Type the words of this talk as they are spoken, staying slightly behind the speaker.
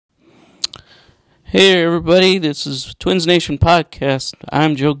Hey everybody, this is Twins Nation Podcast.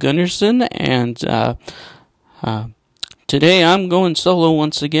 I'm Joe Gunderson, and today I'm going solo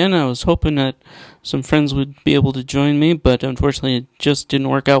once again. I was hoping that some friends would be able to join me, but unfortunately it just didn't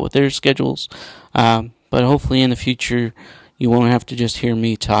work out with their schedules. But hopefully in the future you won't have to just hear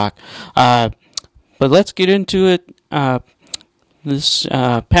me talk. But let's get into it. This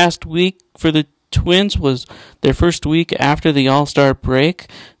past week for the Twins was their first week after the All-Star break.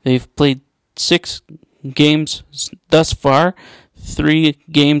 They've played 6 games thus far, 3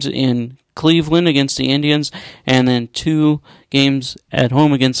 games in Cleveland against the Indians, and then 2 games at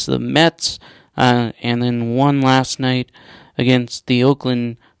home against the Mets, and then 1 last night against the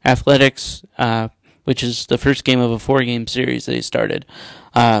Oakland Athletics, which is the first game of a 4-game series they started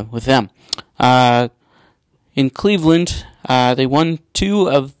with them. In Cleveland, they won 2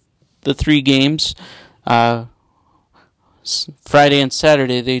 of the 3 games. Friday and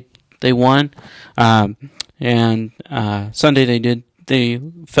Saturday they won, and Sunday they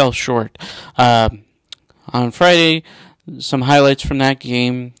fell short. On Friday, some highlights from that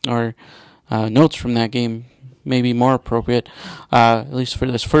game, or notes from that game, may be more appropriate, at least for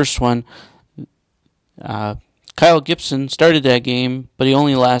this first one. Kyle Gibson started that game, but he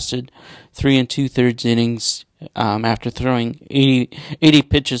only lasted 3 2/3 innings after throwing 80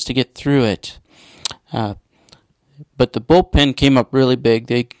 pitches to get through it. But the bullpen came up really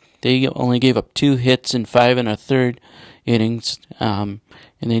big. They only gave up 2 hits in 5 1/3 innings, and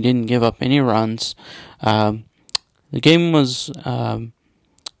they didn't give up any runs. The game was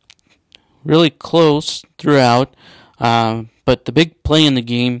really close throughout, but the big play in the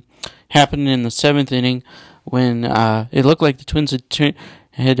game happened in the 7th inning when it looked like the Twins had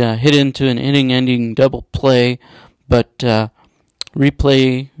hit into an inning-ending double play, but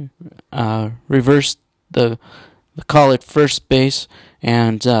replay reversed the call at first base,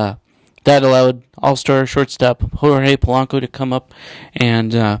 and that allowed All-Star shortstop Jorge Polanco to come up,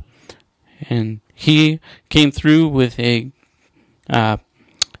 and he came through with a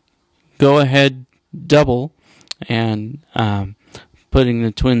go-ahead double, and putting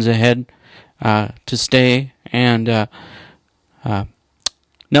the Twins ahead to stay. And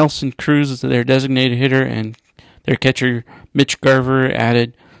Nelson Cruz, their designated hitter, and their catcher Mitch Garver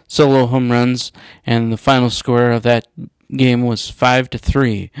added solo home runs, and the final score of that game was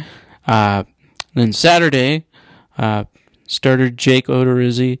 5-3. Then Saturday, starter Jake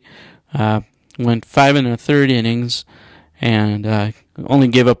Odorizzi went 5 1/3 innings and only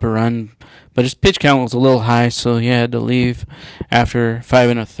gave up a run, but his pitch count was a little high, so he had to leave after 5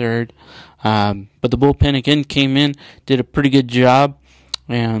 1/3. But the bullpen again came in, did a pretty good job,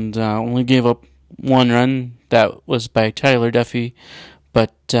 and only gave up 1 run. That was by Tyler Duffy.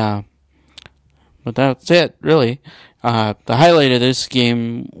 But that's it, really. The highlight of this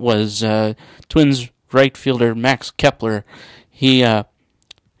game was Twins right fielder Max Kepler.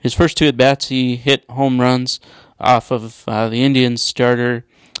 His first 2 at-bats, he hit home runs off of the Indians starter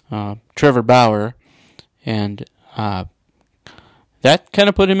Trevor Bauer, and that kind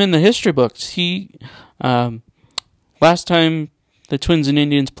of put him in the history books. Last time the Twins and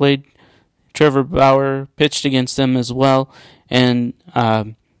Indians played, Trevor Bauer pitched against them as well, and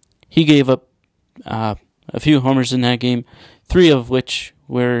he gave up a few homers in that game, 3 of which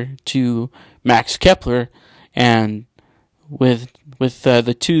were to Max Kepler, and with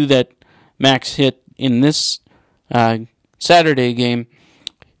the 2 that Max hit in this Saturday game,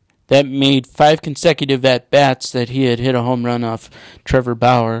 that made 5 consecutive at-bats that he had hit a home run off Trevor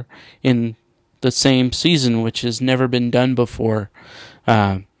Bauer in the same season, which has never been done before.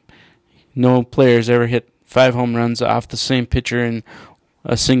 No players ever hit 5 home runs off the same pitcher in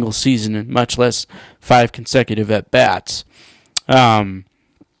a single season, and much less 5 consecutive at-bats. And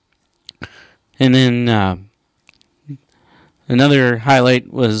then another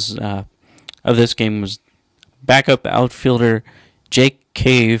highlight was of this game was backup outfielder Jake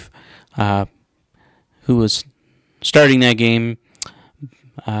Cave, who was starting that game,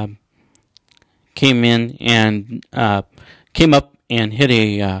 came in and came up and hit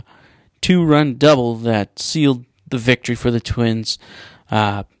a 2-run double that sealed the victory for the Twins.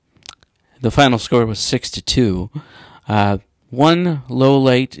 The final score was 6-2. One low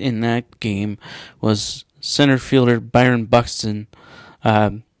light in that game was center fielder Byron Buxton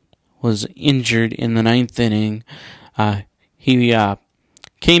was injured in the 9th inning. He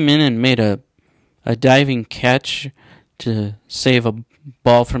came in and made a diving catch to save a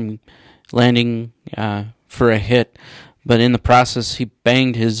ball from landing for a hit, but in the process he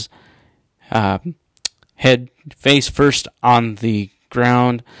banged his head face first on the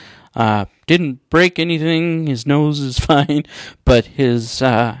ground. Didn't break anything. His nose is fine, but his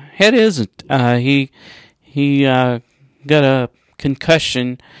Head isn't. He got a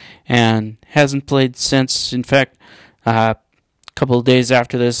concussion and hasn't played since. In fact, a couple of days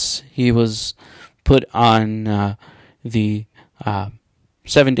after this, he was put on the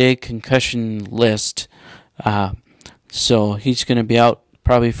 7-day concussion list. So he's going to be out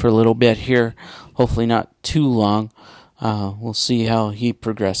probably for a little bit here. Hopefully not too long. We'll see how he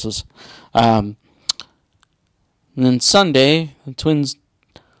progresses. And then Sunday, the Twins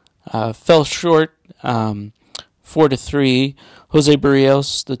fell short 4-3. Jose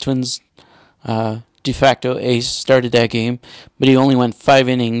Barrios, the Twins' de facto ace, started that game, but he only went 5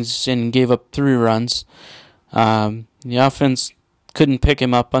 innings and gave up 3 runs. The offense couldn't pick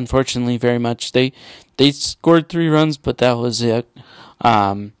him up, unfortunately, very much. They scored 3 runs, but that was it.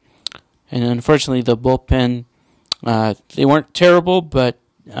 And unfortunately, the bullpen, they weren't terrible, but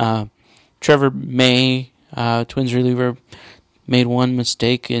Trevor May, Twins reliever, made one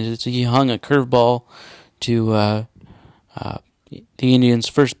mistake. He hung a curveball to the Indians'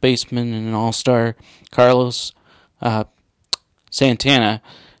 first baseman and an all-star, Carlos Santana,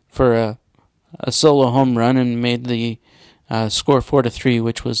 for a solo home run and made the score 4-3,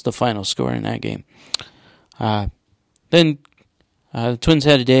 which was the final score in that game. Then the Twins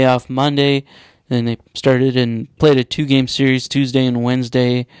had a day off Monday. Then they started and played a 2-game series Tuesday and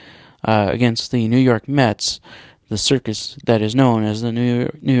Wednesday against the New York Mets, the circus that is known as the New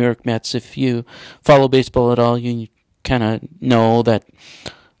York Mets. If you follow baseball at all, you kind of know that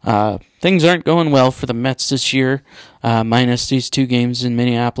things aren't going well for the Mets this year, minus these 2 games in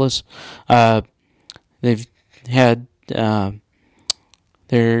Minneapolis. They've had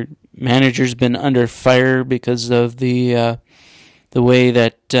their manager's been under fire because of the way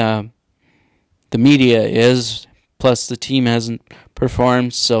that the media is, plus the team hasn't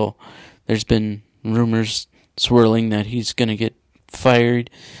performed, so there's been rumors swirling that he's going to get fired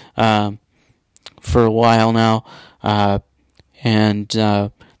for a while now. And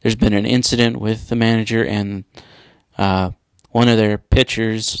there's been an incident with the manager and one of their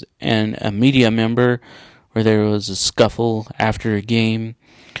pitchers and a media member where there was a scuffle after a game.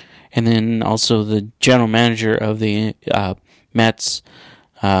 And then also the general manager of the Mets,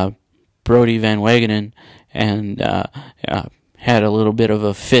 Brodie Van Wagenen, and had a little bit of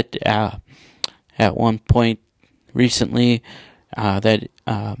a fit at one point recently that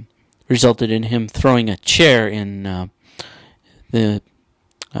resulted in him throwing a chair in the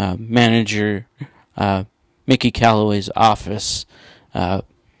manager Mickey Callaway's office.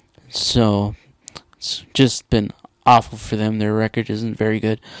 So it's just been awful for them. Their record isn't very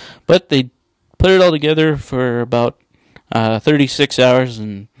good, but they put it all together for about 36 hours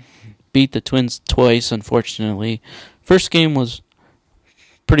and beat the Twins twice, unfortunately. First game was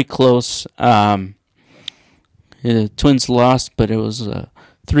pretty close. The Twins lost, but it was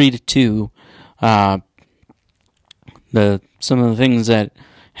 3-2. Some of the things that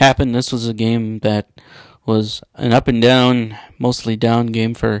happened, this was a game that was an up and down, mostly down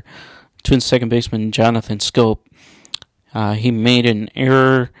game for Twins second baseman Jonathan Schoop. He made an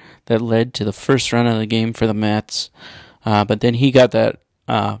error that led to the first run of the game for the Mets, but then he got that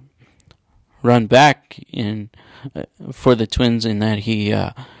run back in for the Twins in that he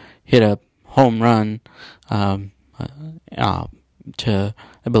hit a home run to,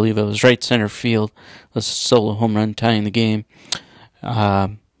 I believe it was right center field, a solo home run tying the game.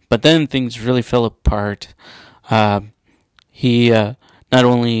 But then things really fell apart. He not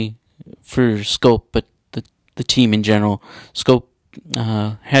only for Schoop, but the team in general. Schoop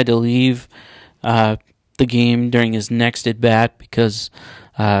had to leave the game during his next at bat because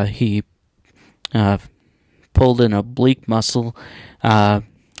he pulled an oblique muscle,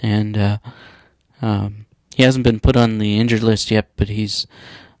 and he hasn't been put on the injured list yet, but he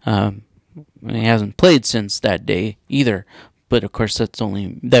hasn't played since that day either. But of course,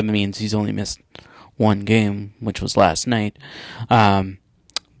 that means he's only missed one game, which was last night.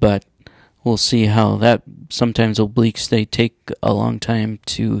 But we'll see how that. Sometimes obliques, they take a long time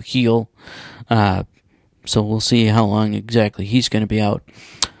to heal. So we'll see how long exactly he's going to be out.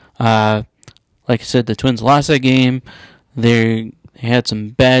 Like I said, the Twins lost that game. They had some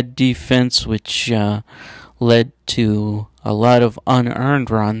bad defense, which led to a lot of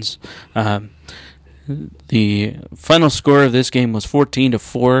unearned runs. The final score of this game was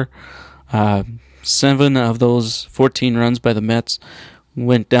 14-4. 7 of those 14 runs by the Mets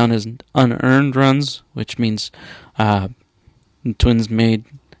went down as unearned runs, which means the Twins made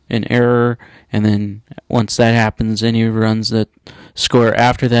an error, and then once that happens, any runs that score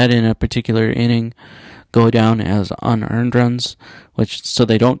after that in a particular inning go down as unearned runs, so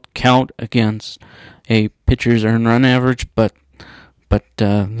they don't count against a pitcher's earned run average, but but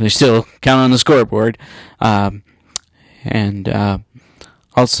they still count on the scoreboard. And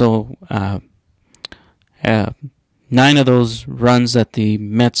also, 9 of those runs that the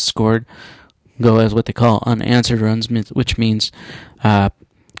Mets scored go as what they call unanswered runs, which means there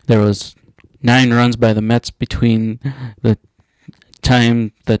was 9 runs by the Mets between the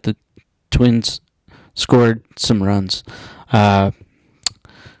time that the Twins scored some runs.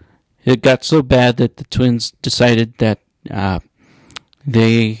 It got so bad that the Twins decided that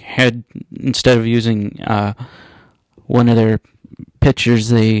they had, instead of using one of their pitchers,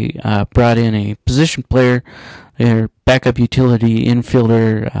 they brought in a position player, their backup utility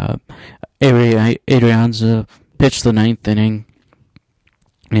infielder, Adrianza, pitched the 9th inning.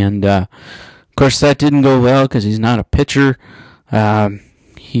 And, of course, that didn't go well because he's not a pitcher.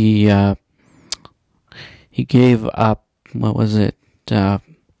 He gave up, what was it? It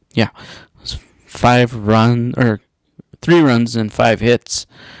was 3 runs and 5 hits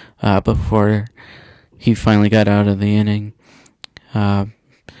before he finally got out of the inning. But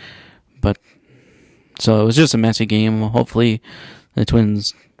so it was just a messy game. Hopefully the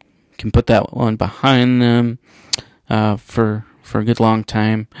Twins can put that one behind them for a good long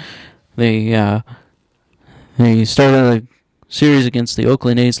time. They started a series against the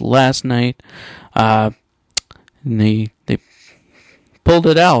Oakland A's last night. And they pulled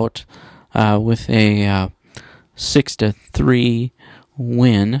it out with a 6-3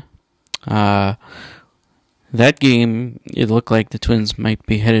 win. That game, it looked like the Twins might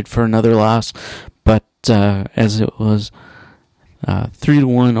be headed for another loss, but as it was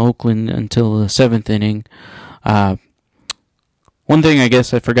 3-1 Oakland until the 7th inning. One thing I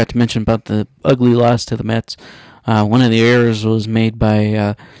guess I forgot to mention about the ugly loss to the Mets, one of the errors was made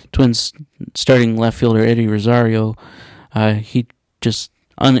by Twins starting left fielder Eddie Rosario. He just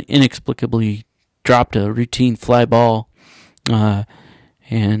inexplicably dropped a routine fly ball, and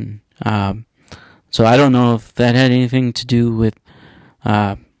so I don't know if that had anything to do with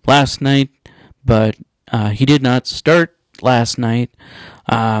last night, but he did not start last night.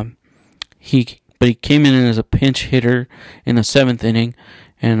 He came in as a pinch hitter in the 7th inning,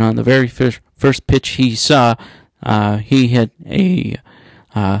 and on the very first pitch he saw, he had a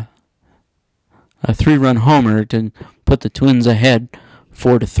 3-run homer to put the Twins ahead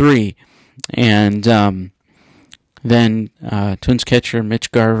 4-3, and then Twins catcher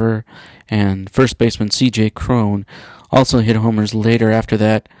Mitch Garver and first baseman C.J. Cron also hit homers later after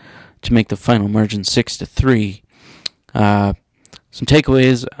that to make the final margin 6-3. Some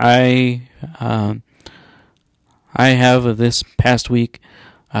takeaways I have of this past week.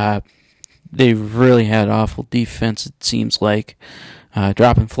 They really had awful defense, it seems like.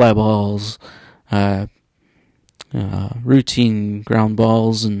 Dropping fly balls, routine ground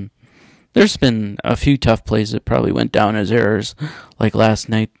balls, and there's been a few tough plays that probably went down as errors. Like last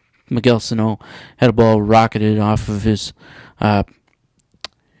night, Miguel Sano had a ball rocketed off of his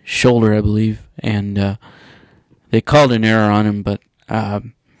shoulder, I believe, and they called an error on him, but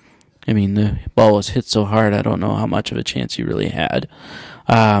the ball was hit so hard, I don't know how much of a chance he really had.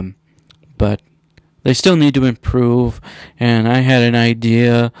 But they still need to improve, and I had an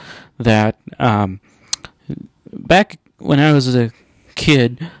idea that back when I was a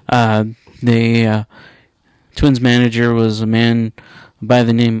kid, the Twins manager was a man by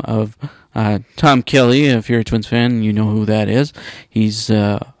the name of Tom Kelly. If you're a Twins fan, you know who that is. He's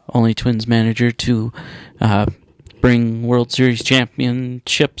only Twins manager to bring World Series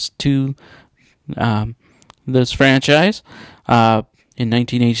championships to this franchise in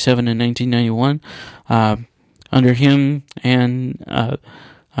 1987 and 1991. Under him and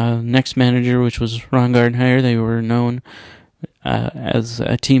next manager, which was Ron Gardenhire, they were known as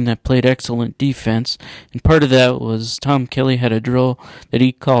a team that played excellent defense, and part of that was Tom Kelly had a drill that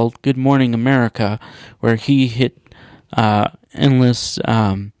he called Good Morning America, where he hit endless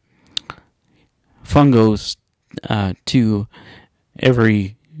fungos to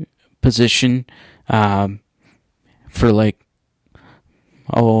every position for like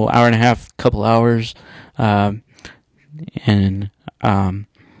hour and a half, couple hours, and that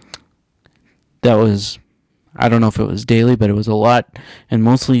was, I don't know if it was daily, but it was a lot, and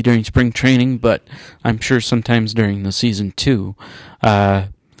mostly during spring training, but I'm sure sometimes during the season too.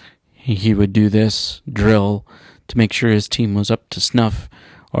 He would do this drill to make sure his team was up to snuff,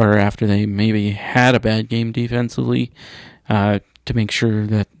 or after they maybe had a bad game defensively, to make sure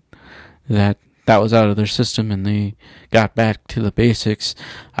that was out of their system and they got back to the basics.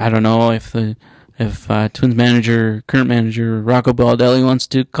 I don't know if Twins current manager Rocco Baldelli wants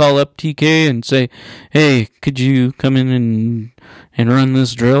to call up TK and say, hey, could you come in and run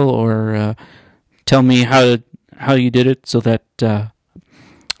this drill, or tell me how you did it so that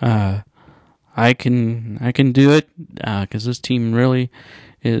I can do it because this team really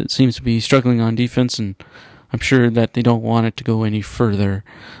seems to be struggling on defense, and I'm sure that they don't want it to go any further.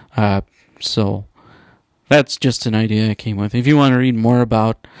 So that's just an idea I came with. If you want to read more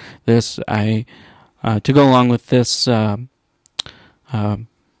about this, to go along with this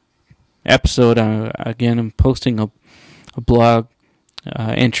episode, again, I'm posting a blog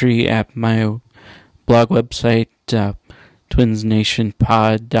entry at my blog website,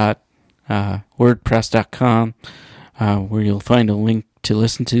 twinsnationpod.wordpress.com, where you'll find a link to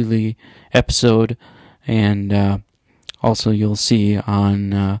listen to the episode, and also you'll see on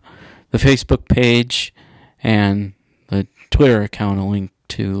the Facebook page and the Twitter account a link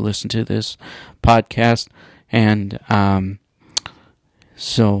to listen to this podcast, and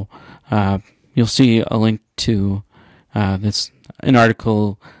so you'll see a link to an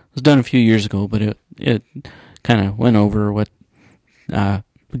article was done a few years ago, but it kind of went over what the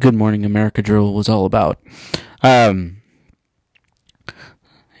Good Morning America drill was all about.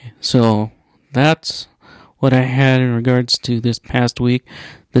 So that's what I had in regards to this past week.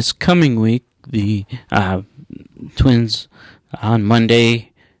 This coming week, the Twins on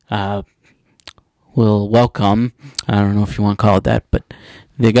Monday will welcome, I don't know if you want to call it that, but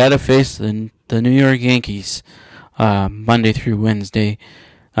they got to face the New York Yankees Monday through Wednesday.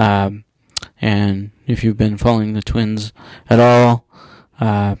 And if you've been following the Twins at all,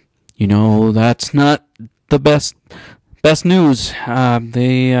 you know that's not the best news.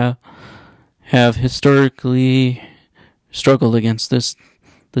 They have historically struggled against the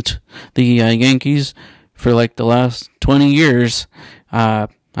Yankees for like the last 20 years. I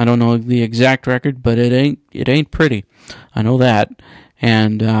don't know the exact record, but it ain't pretty. I know that,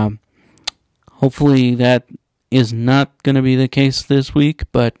 and hopefully that is not going to be the case this week.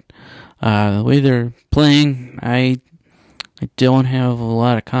 But the way they're playing, I don't have a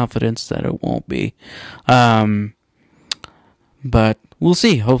lot of confidence that it won't be. But we'll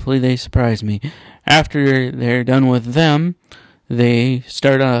see. Hopefully they surprise me. After they're done with them, they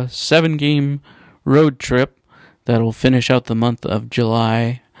start a 7-game road trip that'll finish out the month of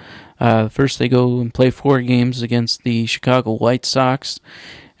July. First they go and play 4 games against the Chicago White Sox,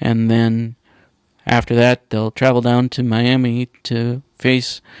 and then after that they'll travel down to Miami to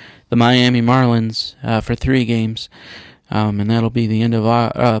face the Miami Marlins for 3 games, and that'll be the end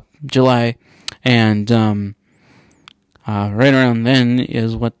of July. And right around then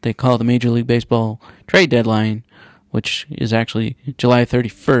is what they call the Major League Baseball trade deadline, which is actually July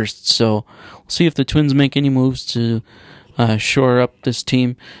 31st. So we'll see if the Twins make any moves to shore up this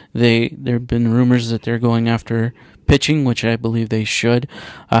team. There have been rumors that they're going after pitching, which I believe they should.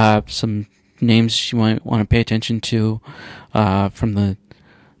 Some names you might want to pay attention to from the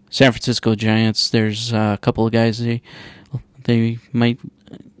San Francisco Giants. There's a couple of guys they might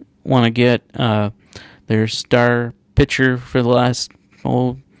want to get. Their star pitcher for the last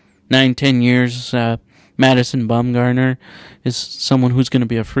 9-10 years, Madison Bumgarner, is someone who's going to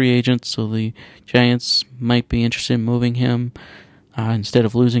be a free agent, so the Giants might be interested in moving him instead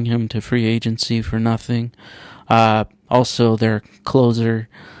of losing him to free agency for nothing. Also, their closer,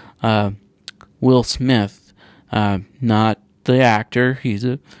 Will Smith, not the actor. He's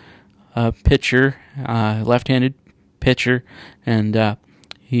a pitcher, left-handed pitcher, and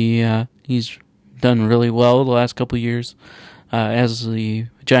he's done really well the last couple years as the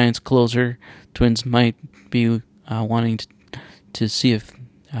Giants closer. Twins might be wanting to see if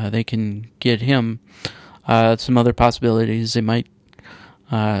they can get him. Some other possibilities, they might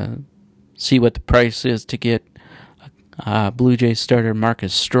see what the price is to get Blue Jays starter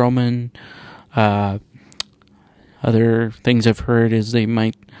Marcus Stroman. Other things I've heard is they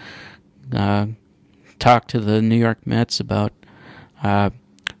might talk to the New York Mets about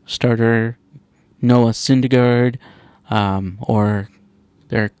starter Noah Syndergaard, or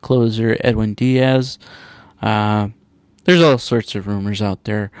their closer Edwin Diaz. There's all sorts of rumors out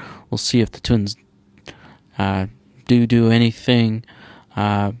there. We'll see if the Twins do anything.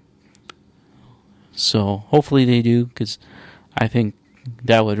 So hopefully they do, because I think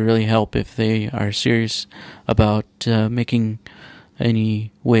that would really help if they are serious about making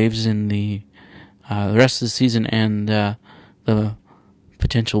any waves in the rest of the season and the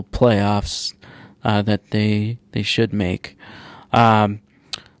potential playoffs that they should make.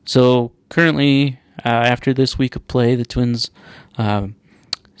 So currently, after this week of play, the Twins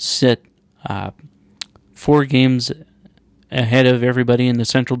sit 4 games ahead of everybody in the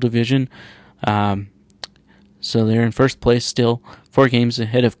Central Division. So they're in first place still, 4 games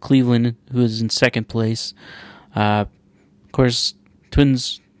ahead of Cleveland, who is in second place. Of course,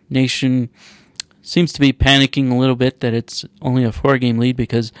 Twins Nation seems to be panicking a little bit that it's only a 4-game lead,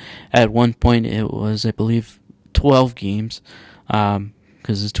 because at one point it was, I believe, 12 games,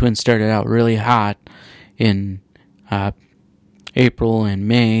 because the Twins started out really hot in April and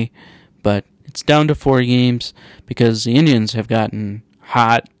May, but it's down to 4 games because the Indians have gotten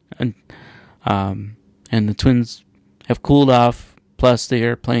hot, and the Twins have cooled off. Plus,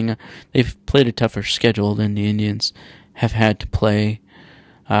 they've played a tougher schedule than the Indians have had to play.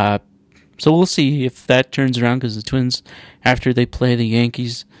 So we'll see if that turns around, because the Twins, after they play the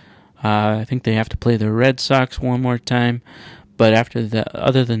Yankees, I think they have to play the Red Sox one more time. But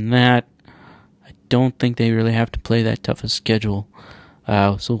other than that, I don't think they really have to play that tough a schedule.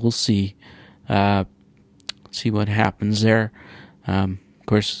 So we'll see. See what happens there. Of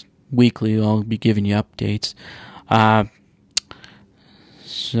course, weekly I'll be giving you updates.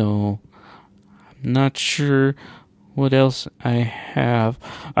 So I'm not sure what else I have.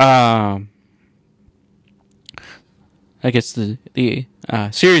 I guess the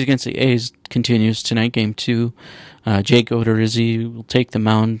series against the A's continues tonight, Game 2. Jake Odorizzi will take the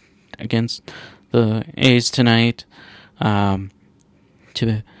mound against the A's tonight for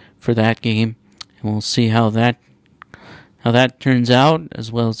that game, and we'll see how that turns out,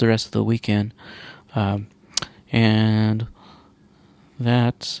 as well as the rest of the weekend. And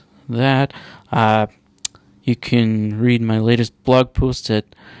that's that. You can read my latest blog post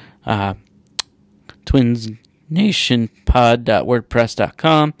at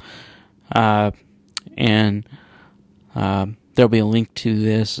twinsnationpod.wordpress.com, and there'll be a link to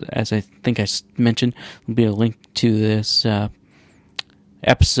this, as I think I mentioned. There'll be a link to this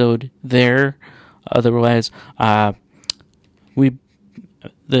episode there. Otherwise, the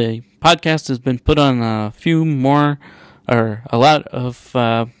podcast has been put on a lot of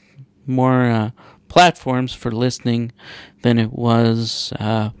more platforms for listening than it was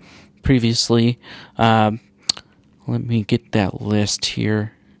previously. Let me get that list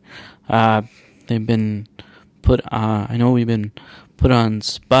here. They've been put on. I know we've been put on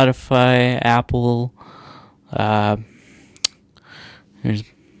Spotify, Apple. There's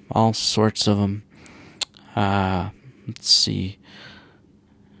all sorts of them. Let's see.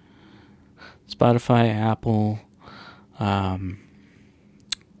 Spotify, Apple.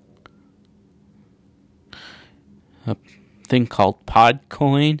 A thing called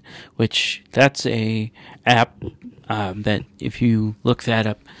Podcoin, which that's a app that if you look that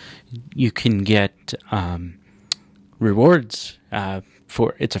up, you can get rewards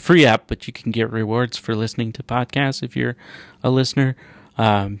for. It's a free app, but you can get rewards for listening to podcasts if you're a listener.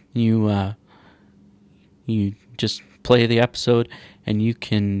 You just play the episode and you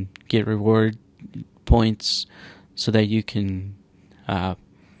can get reward points so that you can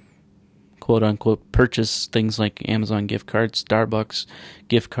quote unquote purchase things like Amazon gift cards, Starbucks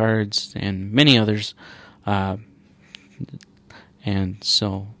gift cards, and many others. And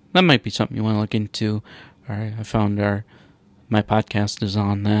so that might be something you want to look into. All right, I found my podcast is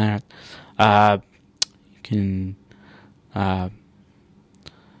on that. You can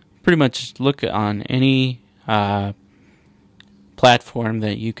pretty much look on any platform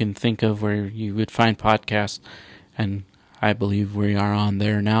that you can think of where you would find podcasts, and I believe we are on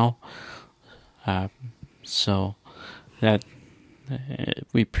there now. So that I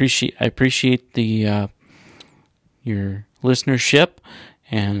appreciate the your listenership,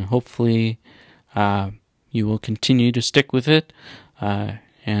 and hopefully you will continue to stick with it,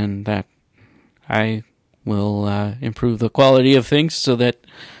 and that I will improve the quality of things so that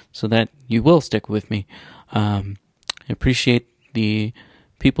you will stick with me. I appreciate the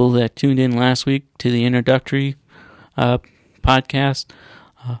people that tuned in last week to the introductory podcast.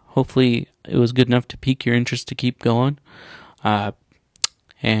 Hopefully it was good enough to pique your interest to keep going.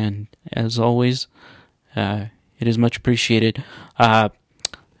 And as always, it is much appreciated.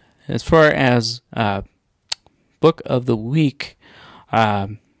 As far as book of the week,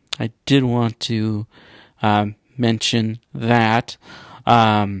 I did want to mention that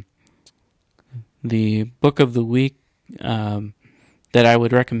the book of the week that I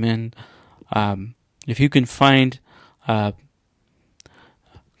would recommend, if you can find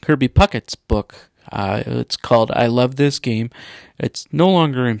Kirby Puckett's book. It's called I Love This Game. It's no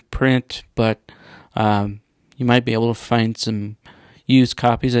longer in print, but you might be able to find some used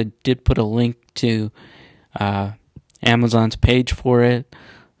copies. I did put a link to Amazon's page for it.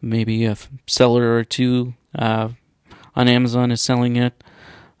 Maybe a seller or two on Amazon is selling it.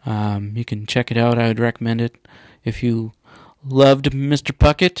 You can check it out. I would recommend it if you loved Mr.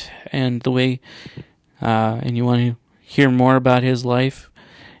 Puckett and the way, and you want to hear more about his life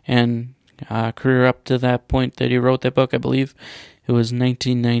and career up to that point that he wrote that book. I believe it was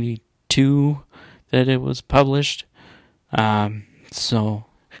 1992 that it was published. So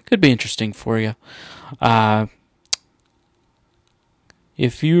could be interesting for you.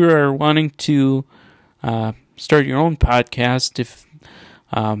 If you are wanting to start your own podcast,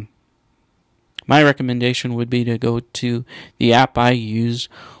 my recommendation would be to go to the app I use,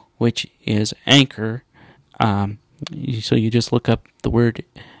 which is Anchor. So you just look up the word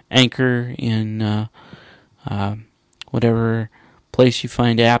Anchor in whatever place you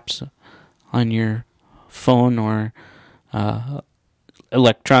find apps on your phone or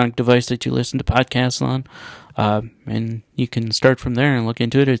electronic device that you listen to podcasts on. And you can start from there and look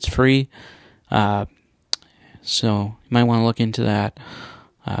into it. It's free. So you might want to look into that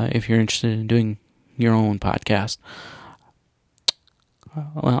if you're interested in doing your own podcast.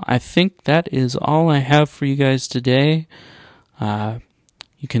 Well, I think that is all I have for you guys today.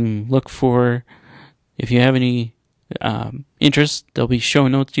 You can look for, if you have any interest, there'll be show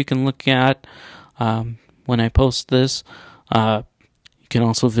notes you can look at when I post this. You can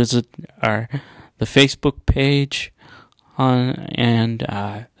also visit the Facebook page and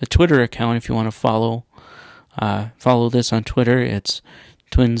the Twitter account if you want to follow this on Twitter. It's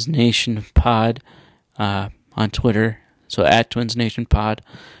Twins Nation Pod on Twitter. So at Twins Nation Pod,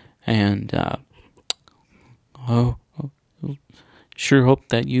 and sure hope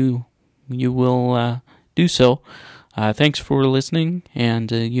that you will do so. Thanks for listening, and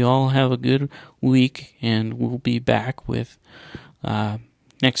you all have a good week. And we'll be back with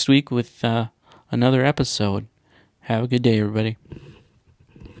next week with another episode. Have a good day, everybody.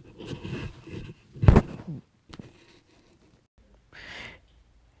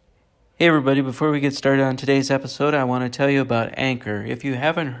 Hey everybody, before we get started on today's episode, I want to tell you about Anchor. If you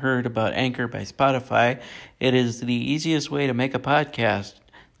haven't heard about Anchor by Spotify, it is the easiest way to make a podcast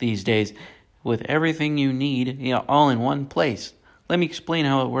these days with everything you need, all in one place. Let me explain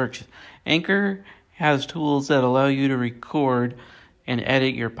how it works. Anchor has tools that allow you to record and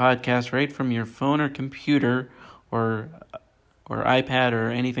edit your podcast right from your phone or computer or iPad or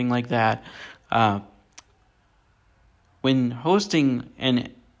anything like that. When hosting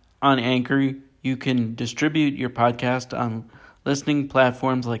on Anchor, you can distribute your podcast on listening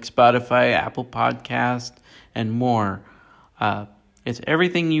platforms like Spotify, Apple Podcasts, and more. It's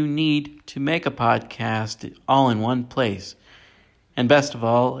everything you need to make a podcast all in one place. And best of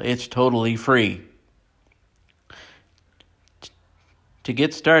all, it's totally free. To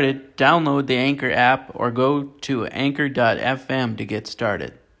get started, download the Anchor app or go to anchor.fm to get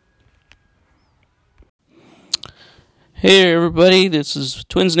started. Hey everybody, this is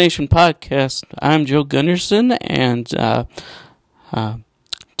Twins Nation Podcast. I'm Joe Gunderson, and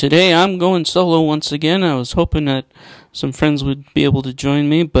today I'm going solo once again. I was hoping that some friends would be able to join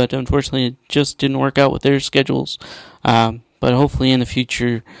me, but unfortunately it just didn't work out with their schedules. But hopefully in the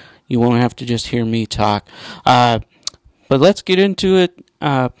future you won't have to just hear me talk. But let's get into it.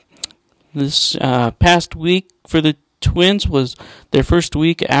 This past week for the Twins was their first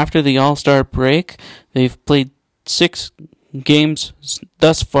week after the All-Star break. They've played 6 games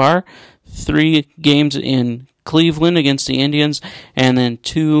thus far, 3 games in Cleveland against the Indians, and then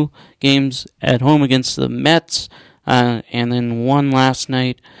 2 games at home against the Mets, and then 1 last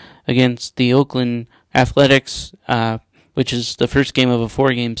night against the Oakland Athletics, which is the first game of a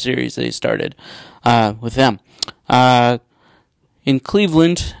 4-game series they started with them. In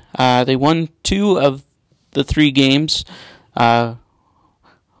Cleveland, they won 2 of the 3 games. Friday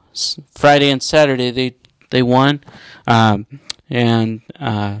and Saturday they won, and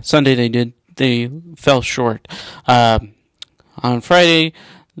Sunday they fell short. On Friday,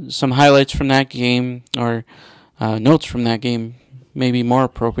 some highlights from that game, or notes from that game, may be more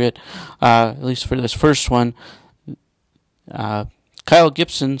appropriate, at least for this first one. Kyle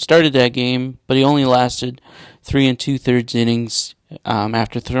Gibson started that game, but he only lasted 3 2/3 innings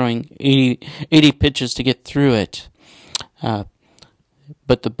after throwing 80 pitches to get through it.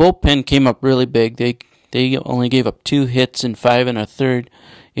 But the bullpen came up really big. They only gave up 2 hits in 5 1/3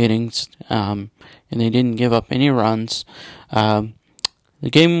 innings, and they didn't give up any runs. The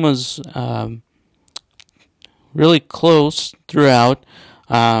game was really close throughout,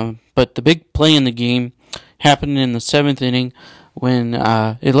 but the big play in the game happened in the 7th inning when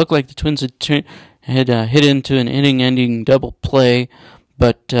it looked like the Twins had hit into an inning-ending double play,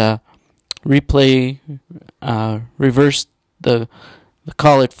 but replay reversed the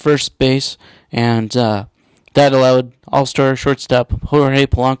call at first base, and that allowed All-Star shortstop Jorge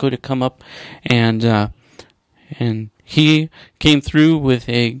Polanco to come up, and he came through with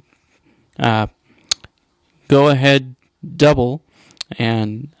a go-ahead double,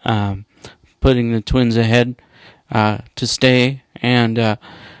 and putting the Twins ahead to stay, and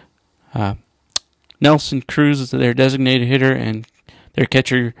Nelson Cruz, their designated hitter, and their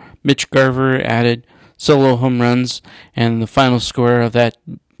catcher Mitch Garver added solo home runs, and the final score of that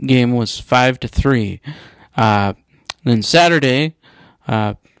game was 5-3. Then Saturday,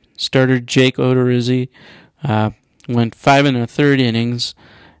 starter Jake Odorizzi went 5 1/3 innings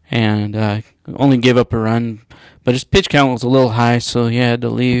and only gave up a run, but his pitch count was a little high, so he had to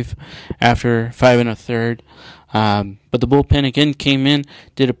leave after 5 1/3. But the bullpen again came in,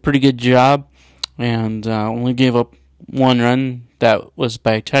 did a pretty good job, and only gave up one run. That was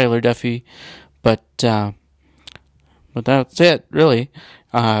by Tyler Duffy, but that's it, really.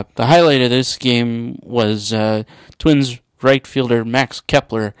 The highlight of this game was Twins right fielder Max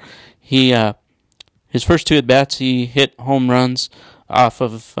Kepler. His first two at-bats, he hit home runs off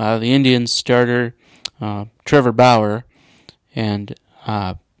of the Indians starter Trevor Bauer, and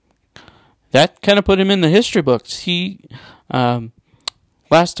that kind of put him in the history books.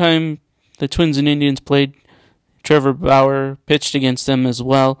 Last time the Twins and Indians played, Trevor Bauer pitched against them as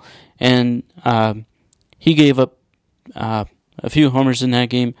well, and he gave up a few homers in that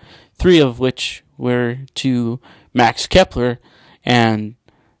game, 3 of which were to Max Kepler, and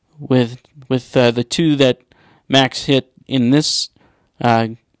with the 2 that Max hit in this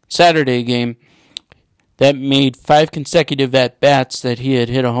Saturday game, that made 5 consecutive at-bats that he had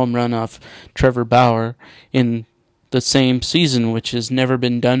hit a home run off Trevor Bauer in the same season, which has never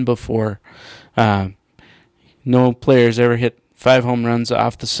been done before. No players ever hit 5 home runs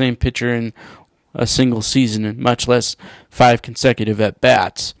off the same pitcher in a single season, and much less 5 consecutive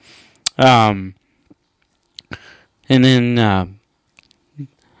at-bats. And then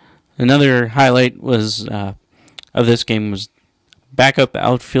another highlight was of this game was backup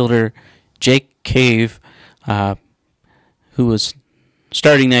outfielder Jake Cave, who was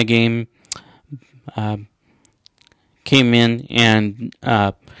starting that game, came in and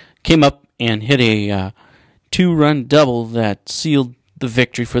came up and hit a 2-run double that sealed the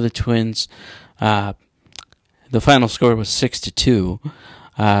victory for the Twins. The final score was 6-2.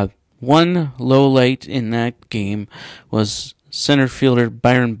 One low light in that game was center fielder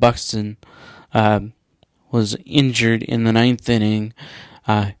Byron Buxton was injured in the 9th inning.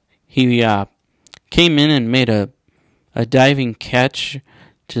 He came in and made a diving catch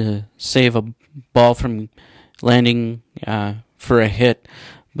to save a ball from landing for a hit,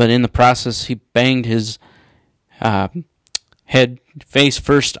 but in the process he banged his head face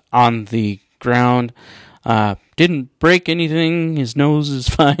first on the ground. Didn't break anything. His nose is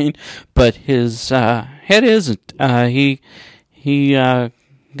fine, but his head isn't. He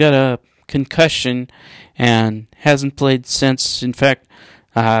got a concussion and hasn't played since. In fact,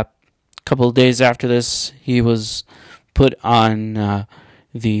 a couple of days after this, he was put on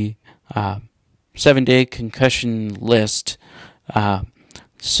the 7-day concussion list.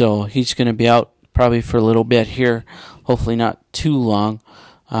 So he's going to be out probably for a little bit here. Hopefully not too long.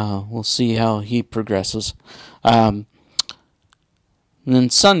 We'll see how he progresses. And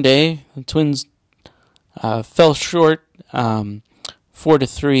then Sunday, the Twins fell short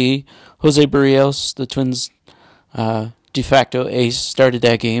 4-3. Jose Barrios, the Twins' de facto ace, started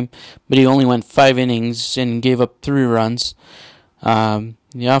that game, but he only went 5 innings and gave up 3 runs. The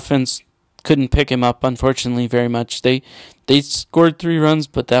offense couldn't pick him up, unfortunately, very much. They scored 3 runs,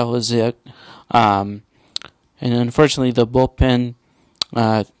 but that was it. And unfortunately, the bullpen,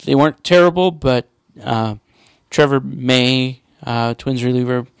 they weren't terrible, but Trevor May, Twins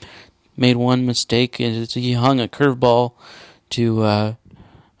reliever, made one mistake. He hung a curveball to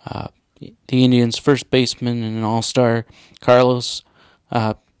the Indians' first baseman and an all-star, Carlos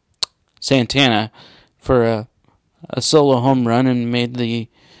Santana, for a solo home run and made the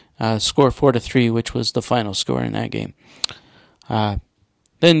score 4-3, which was the final score in that game.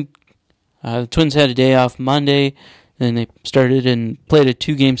 Then the Twins had a day off Monday. Then they started and played a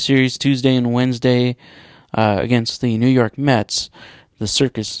 2-game series Tuesday and Wednesday against the New York Mets, the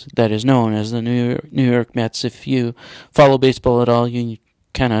circus that is known as the New York Mets. If you follow baseball at all, you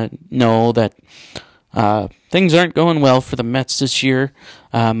kind of know that things aren't going well for the Mets this year,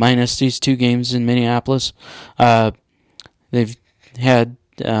 minus these 2 games in Minneapolis. They've had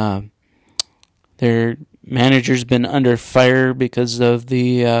their manager's been under fire because of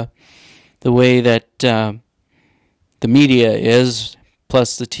the way that the media is,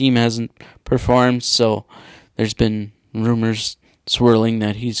 plus the team hasn't performed, so there's been rumors swirling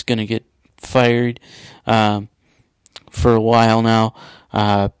that he's going to get fired for a while now.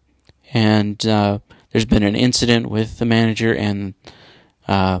 And there's been an incident with the manager and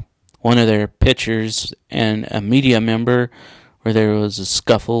one of their pitchers and a media member where there was a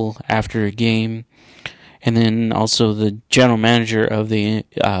scuffle after a game. And then also the general manager of the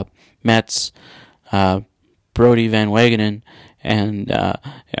Mets Brodie Van Wagenen, and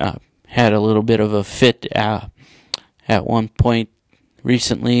had a little bit of a fit at one point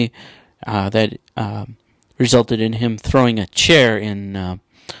recently that resulted in him throwing a chair in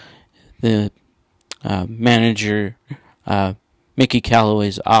the manager Mickey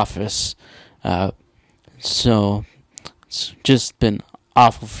Callaway's office. So it's just been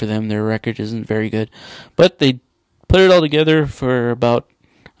awful for them. Their record isn't very good, but they put it all together for about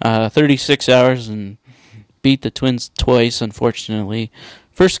 36 hours and beat the Twins twice, unfortunately.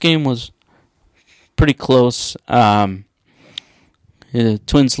 First game was pretty close. The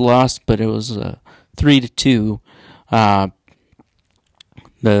Twins lost, but it was 3-2. Some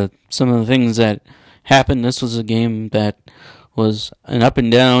of the things that happened, this was a game that was an up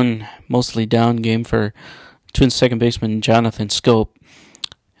and down, mostly down game for Twins second baseman Jonathan Schoop.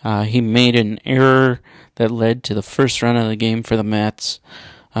 He made an error that led to the first run of the game for the Mets,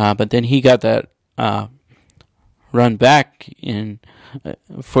 but then he got that run back in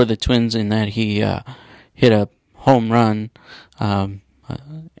for the Twins in that he hit a home run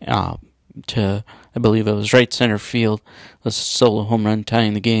to, I believe it was right center field. It was a solo home run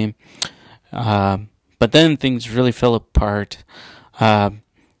tying the game. But then things really fell apart.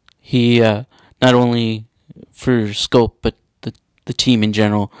 He not only for Schoop, but the team in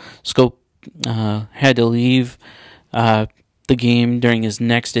general. Schoop had to leave the game during his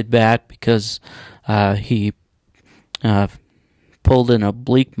next at bat because he pulled an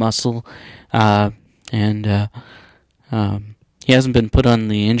oblique muscle, and he hasn't been put on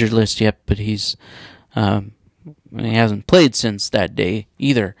the injured list yet. But he hasn't played since that day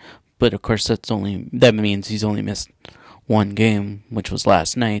either. But of course, that means he's only missed one game, which was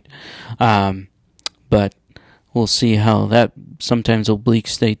last night. But we'll see how that. Sometimes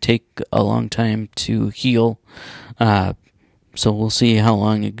obliques, they take a long time to heal. So we'll see how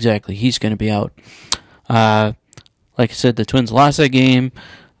long exactly he's going to be out. Like I said, the Twins lost that game.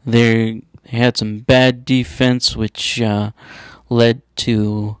 They had some bad defense, which led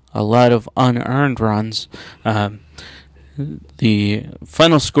to a lot of unearned runs. The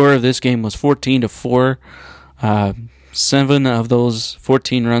final score of this game was 14-4. 7 of those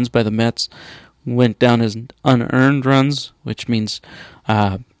 14 runs by the Mets went down as unearned runs, which means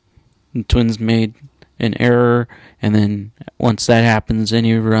the Twins made an error, and then once that happens,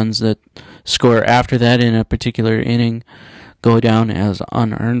 any runs that score after that in a particular inning go down as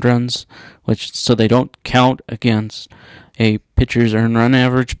unearned runs, so they don't count against a pitcher's earned run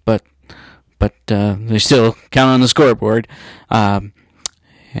average, but they still count on the scoreboard. Also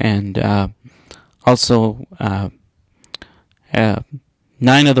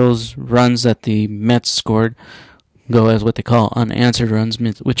 9 of those runs that the Mets scored go as what they call unanswered runs,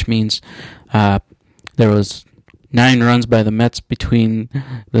 which means there was 9 runs by the Mets between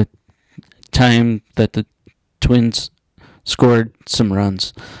the time that the Twins scored some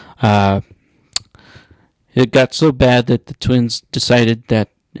runs. It got so bad that the Twins decided that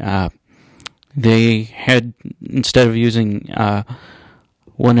they had, instead of using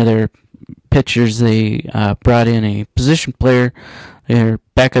one of their pitchers, they brought in a position player, their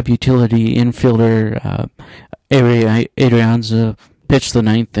backup utility infielder, Adrianza, pitched the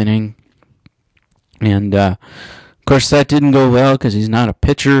 9th inning. And, of course, that didn't go well because he's not a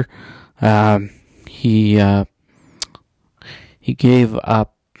pitcher. He gave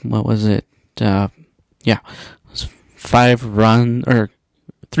up, what was it? It was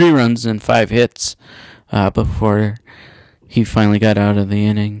 3 runs and 5 hits before he finally got out of the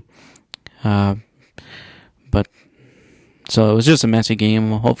inning. So it was just a messy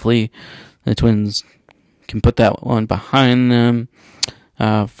game. Hopefully the Twins can put that one behind them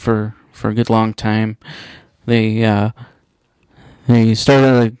for a good long time. They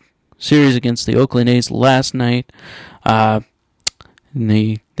started a series against the Oakland A's last night. And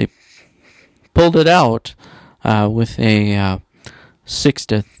they pulled it out with a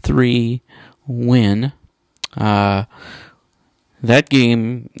 6-3 win. That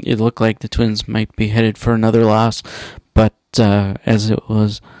game, it looked like the Twins might be headed for another loss, but as it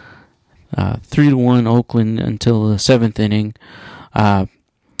was 3-1 Oakland until the 7th inning.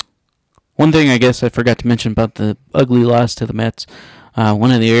 One thing I guess I forgot to mention about the ugly loss to the Mets,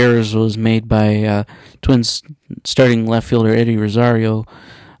 one of the errors was made by Twins starting left fielder Eddie Rosario.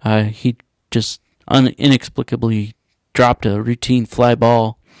 He just inexplicably dropped a routine fly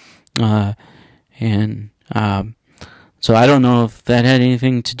ball, so I don't know if that had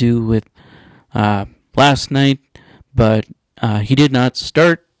anything to do with last night, but he did not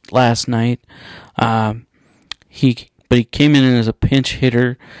start last night. He came in as a pinch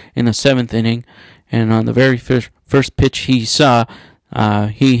hitter in the 7th inning, and on the very first pitch he saw,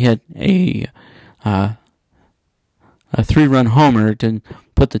 he had a a 3-run homer to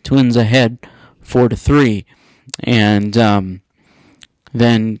put the Twins ahead 4-3. And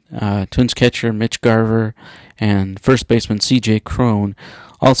then Twins catcher Mitch Garver and first baseman C.J. Cron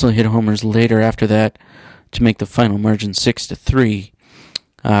also hit homers later after that to make the final margin 6-3.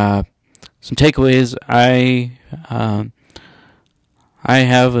 Some takeaways I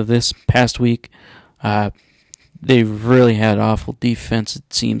have of this past week. They've really had awful defense,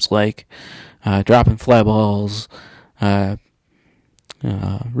 it seems like. Dropping fly balls,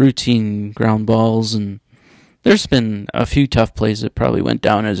 routine ground balls, and there's been a few tough plays that probably went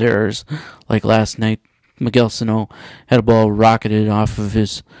down as errors. Like last night, Miguel Sano had a ball rocketed off of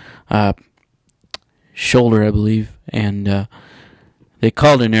his shoulder, I believe, and they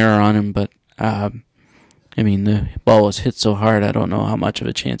called an error on him, but the ball was hit so hard, I don't know how much of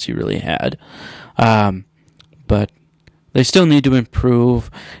a chance he really had. But they still need to improve,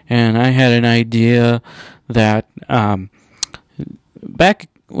 and I had an idea that back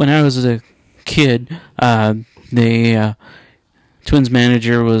when I was a kid, the Twins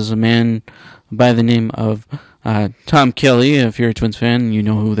manager was a man by the name of Tom Kelly. If you're a Twins fan, you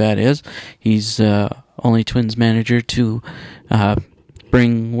know who that is. He's only Twins manager to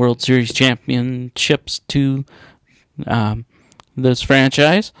bring World Series championships to this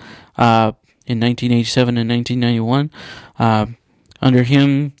franchise in 1987 and 1991. Under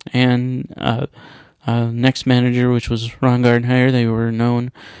him and next manager, which was Ron Gardenhire, they were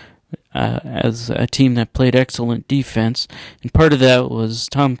known as a team that played excellent defense. And part of that was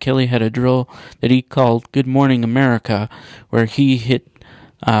Tom Kelly had a drill that he called Good Morning America, where he hit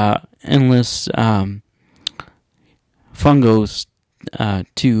endless fungos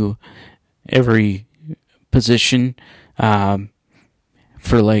to every position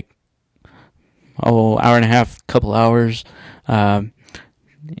for like hour and a half, couple hours, and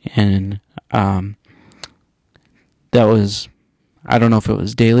that was, I don't know if it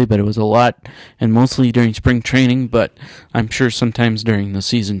was daily, but it was a lot, and mostly during spring training, but I'm sure sometimes during the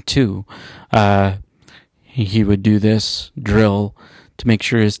season too. He would do this drill to make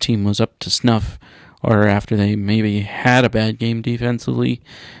sure his team was up to snuff, or after they maybe had a bad game defensively,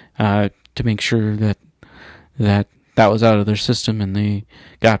 to make sure that was out of their system and they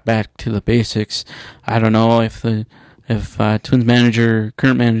got back to the basics. I don't know if Twins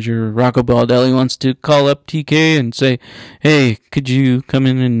current manager Rocco Baldelli wants to call up TK and say, hey, could you come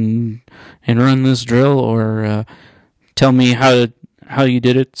in and run this drill, or tell me how you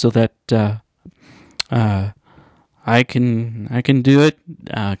did it so that I can do it,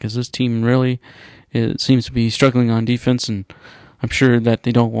 because this team really seems to be struggling on defense, and I'm sure that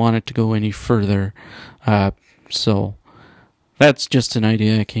they don't want it to go any further. So that's just an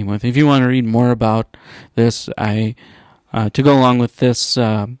idea I came with. If you want to read more about this, to go along with this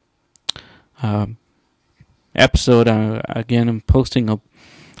episode, again, I'm posting a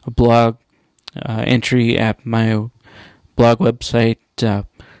blog entry at my blog website,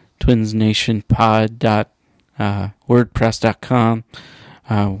 twinsnationpod.wordpress.com,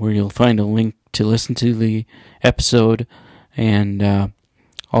 where you'll find a link to listen to the episode, and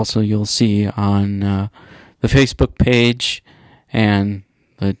also you'll see on the Facebook page and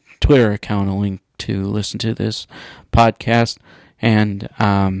the Twitter account a link to listen to this podcast, and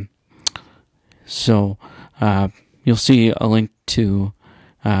so you'll see a link to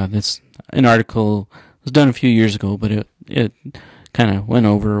an article that was done a few years ago, but it kind of went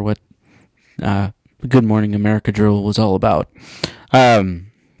over what the Good Morning America drill was all about.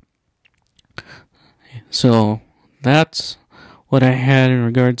 So that's what I had in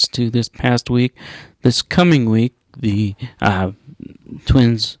regards to this past week. This coming week, the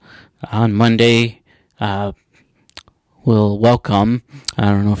Twins on Monday will welcome, I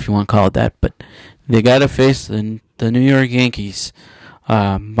don't know if you want to call it that, but they got to face the New York Yankees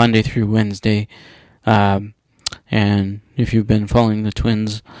Monday through Wednesday. And if you've been following the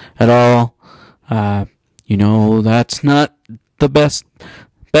Twins at all, you know that's not the best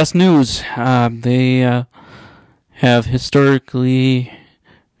news. They have historically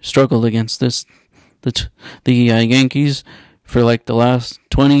struggled against the Yankees for like the last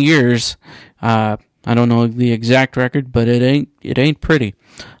 20 years. I don't know the exact record, but it ain't pretty.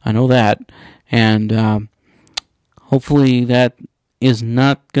 I know that, and hopefully that is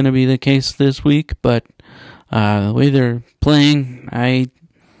not going to be the case this week. But the way they're playing, I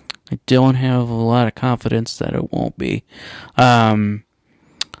don't have a lot of confidence that it won't be.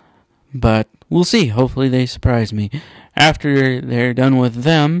 But we'll see. Hopefully they surprise me. After they're done with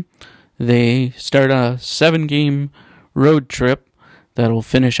them, they start a 7-game road trip that'll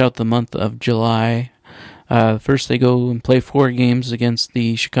finish out the month of July. First, they go and play 4 games against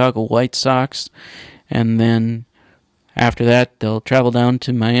the Chicago White Sox, and then after that, they'll travel down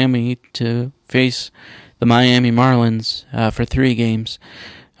to Miami to face the Miami Marlins for 3 games,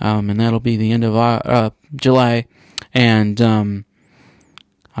 and that'll be the end of July. And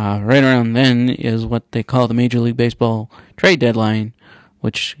right around then is what they call the Major League Baseball trade deadline,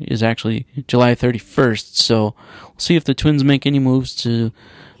 which is actually July 31st. So we'll see if the Twins make any moves to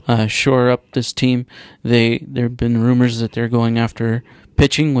shore up this team. There have been rumors that they're going after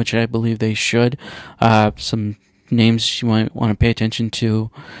pitching, which I believe they should. Some names you might want to pay attention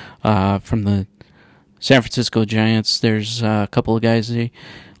to from the San Francisco Giants. There's a couple of guys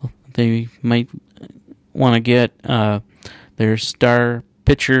they might want to get. Their star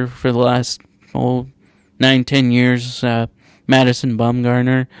pitcher for the last 9-10 years, Madison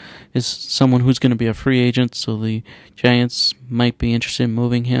Bumgarner, is someone who's going to be a free agent, so the Giants might be interested in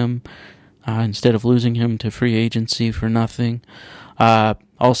moving him instead of losing him to free agency for nothing.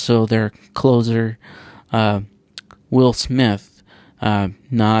 Also, their closer, Will Smith,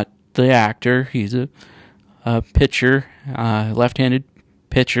 not the actor. He's a pitcher, left-handed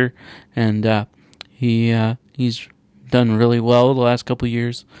pitcher, and he's done really well the last couple of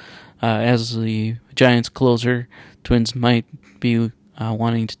years as the Giants closer. Twins might be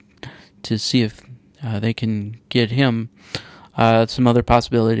wanting to see if they can get him. Some other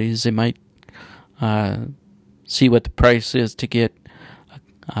possibilities, they might see what the price is to get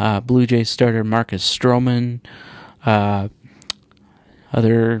Blue Jays starter Marcus Stroman.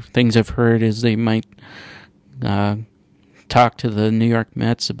 Other things I've heard is they might talk to the New York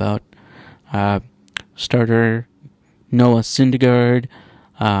Mets about starter Noah Syndergaard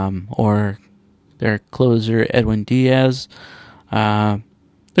or their closer Edwin Diaz.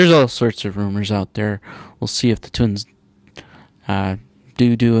 There's all sorts of rumors out there. We'll see if the Twins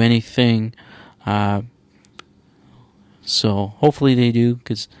do anything. So hopefully they do,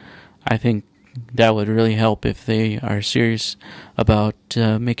 because I think that would really help if they are serious about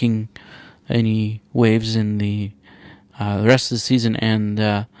making any waves in the rest of the season and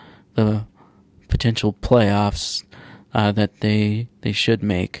the potential playoffs that they should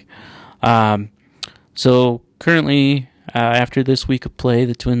make. So currently, after this week of play,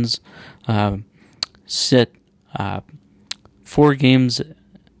 the Twins sit 4 games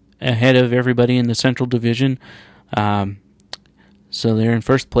ahead of everybody in the Central Division. So they're in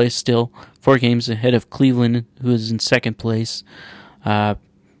first place still, 4 games ahead of Cleveland, who is in second place. Of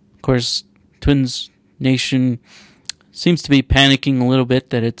course, Twins Nation seems to be panicking a little bit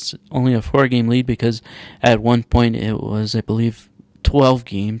that it's only a 4-game lead, because at one point it was, I believe, 12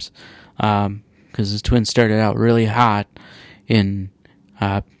 games, because the Twins started out really hot in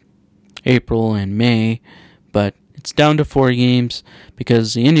April and May, but it's down to 4 games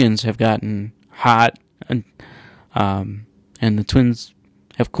because the Indians have gotten hot, and the Twins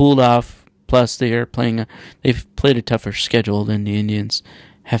have cooled off. Plus, they've played a tougher schedule than the Indians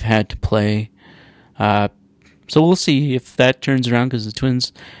have had to play. So we'll see if that turns around, because the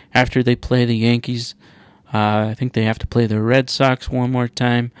Twins, after they play the Yankees, I think they have to play the Red Sox one more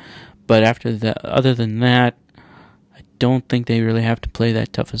time. But other than that, I don't think they really have to play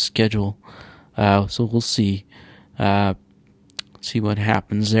that tough a schedule. So we'll see. See what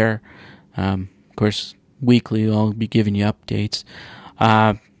happens there. Of course, weekly I'll be giving you updates.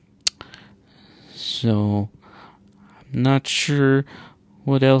 So I'm not sure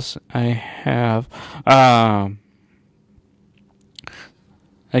what else I have.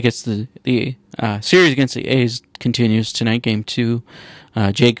 I guess the series against the A's continues tonight, Game 2.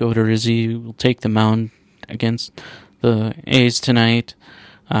 Jake Odorizzi will take the mound against the A's tonight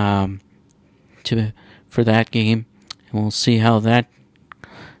for that game, and we'll see how that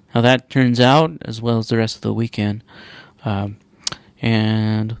turns out, as well as the rest of the weekend.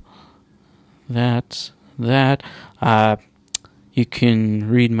 And that's that. You can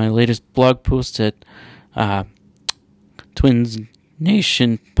read my latest blog post at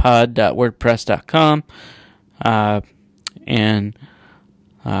twinsnationpod.wordpress.com, and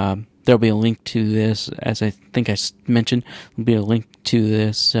there'll be a link to this, as I think I mentioned. There'll be a link to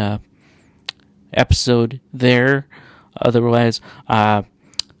this episode there. Otherwise, the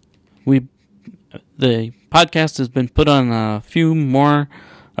podcast has been put on a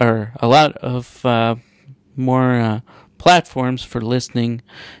lot of more platforms for listening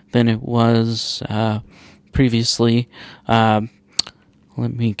than it was previously. Let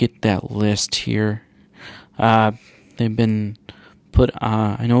me get that list here. They've been put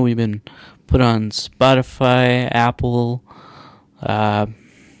on, I know we've been put on Spotify, Apple,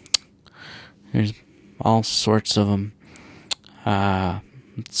 there's all sorts of them.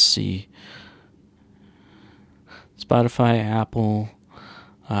 Let's see. Spotify, Apple,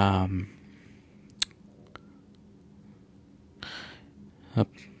 a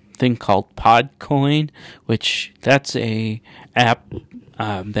thing called Podcoin, which that's a app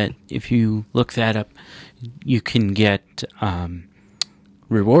that if you look that up, you can get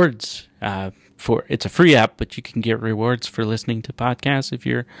rewards for. It's a free app, but you can get rewards for listening to podcasts if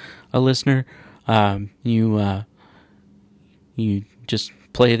you're a listener. You just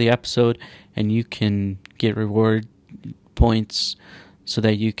play the episode and you can get reward points so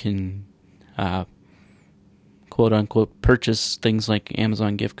that you can quote unquote purchase things like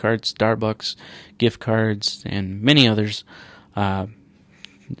Amazon gift cards, Starbucks gift cards, and many others. And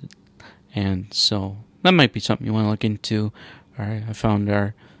so that might be something you want to look into. All right, I found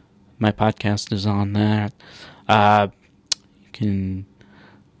my podcast is on that. You can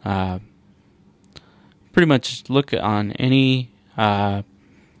pretty much look on any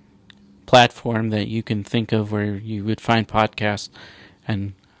platform that you can think of where you would find podcasts,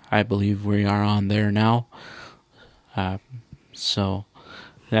 and I believe we are on there now. So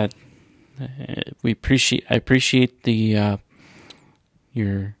that I appreciate the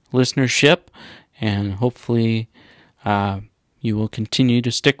your listenership, and hopefully you will continue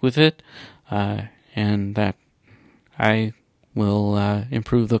to stick with it, and that I will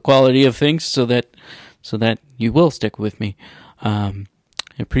improve the quality of things so that you will stick with me. I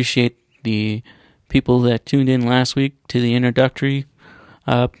appreciate the people that tuned in last week to the introductory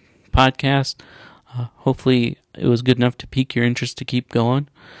podcast. Hopefully it was good enough to pique your interest to keep going.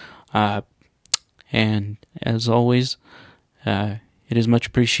 And as always, it is much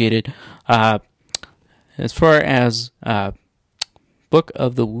appreciated. As far as book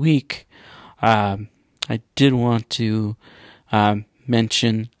of the week, I did want to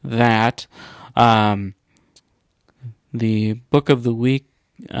mention that the book of the week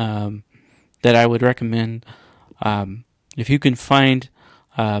that I would recommend, if you can find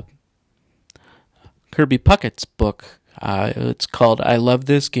Kirby Puckett's book. It's called I Love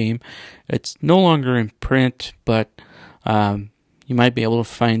This Game. It's no longer in print, but you might be able to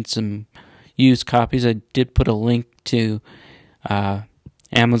find some used copies. I did put a link to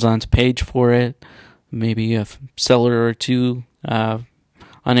Amazon's page for it. Maybe a seller or two on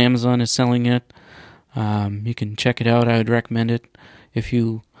Amazon is selling it. You can check it out. I would recommend it if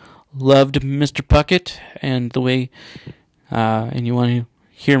you loved Mr. Puckett and the way, and you want to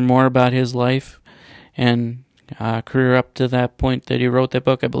hear more about his life and career up to that point that he wrote that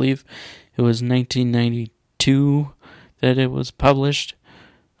book. I believe it was 1992 that it was published.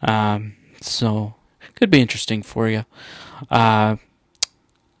 So it could be interesting for you.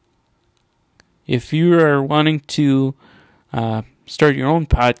 If you are wanting to start your own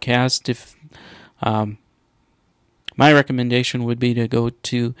podcast, my recommendation would be to go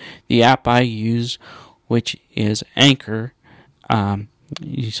to the app I use, which is Anchor.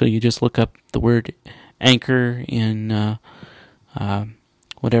 So you just look up the word Anchor in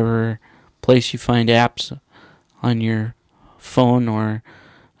whatever place you find apps on your phone or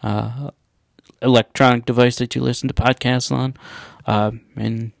electronic device that you listen to podcasts on,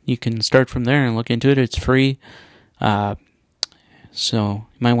 and you can start from there and look into it. It's free, so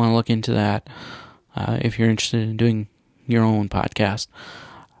you might want to look into that if you're interested in doing your own podcast.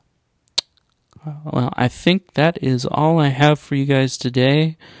 Well, I think that is all I have for you guys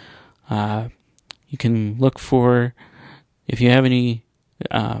today. You can look for, if you have any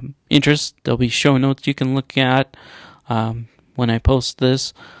interest, there'll be show notes you can look at when I post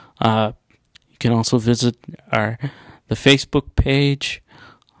this. You can also visit the Facebook page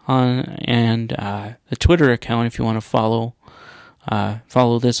and the Twitter account if you want to follow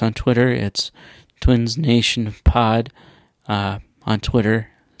this on Twitter. It's Twins Nation Pod on Twitter.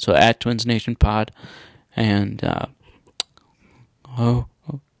 So at Twins Nation Pod, and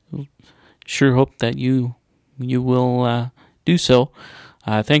sure hope that you will do so.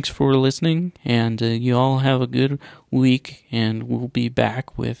 Thanks for listening, and you all have a good week. And we'll be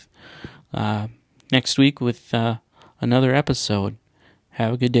back with next week with another episode.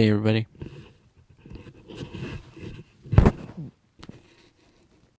 Have a good day, everybody.